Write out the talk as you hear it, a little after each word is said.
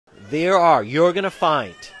you're going to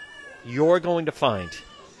find,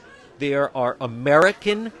 there are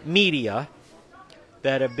American media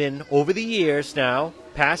that have been, over the years now,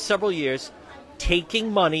 past several years,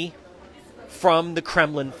 taking money from the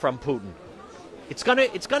Kremlin, from Putin. It's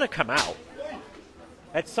gonna come out.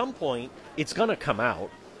 At some point, it's gonna come out,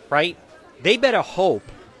 right? They better hope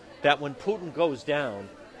that when Putin goes down,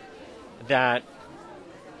 that,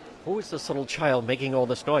 who is this little child making all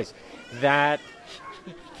this noise? That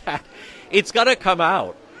it's gonna come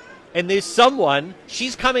out. And there's someone,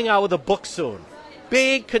 she's coming out with a book soon.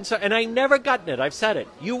 Big concern, and I never gotten it, I've said it.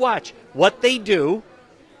 You watch. What they do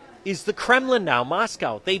is the Kremlin now,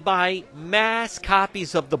 Moscow, they buy mass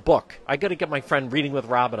copies of the book. I got to get my friend Reading with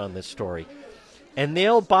Robin on this story. And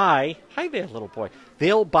they'll buy, hi there, little boy.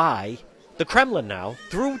 They'll buy the Kremlin now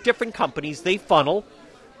through different companies. They funnel,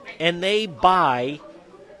 and they buy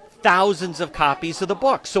thousands of copies of the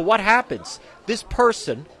book. So what happens? This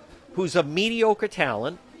person, who's a mediocre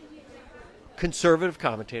talent, conservative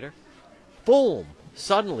commentator, boom,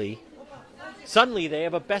 suddenly they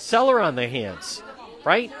have a bestseller on their hands,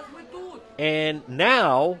 right? And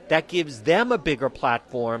now that gives them a bigger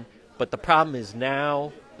platform, but the problem is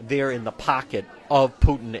now they're in the pocket of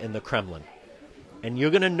Putin and the Kremlin. And you're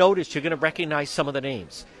going to notice, you're going to recognize some of the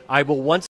names. I will once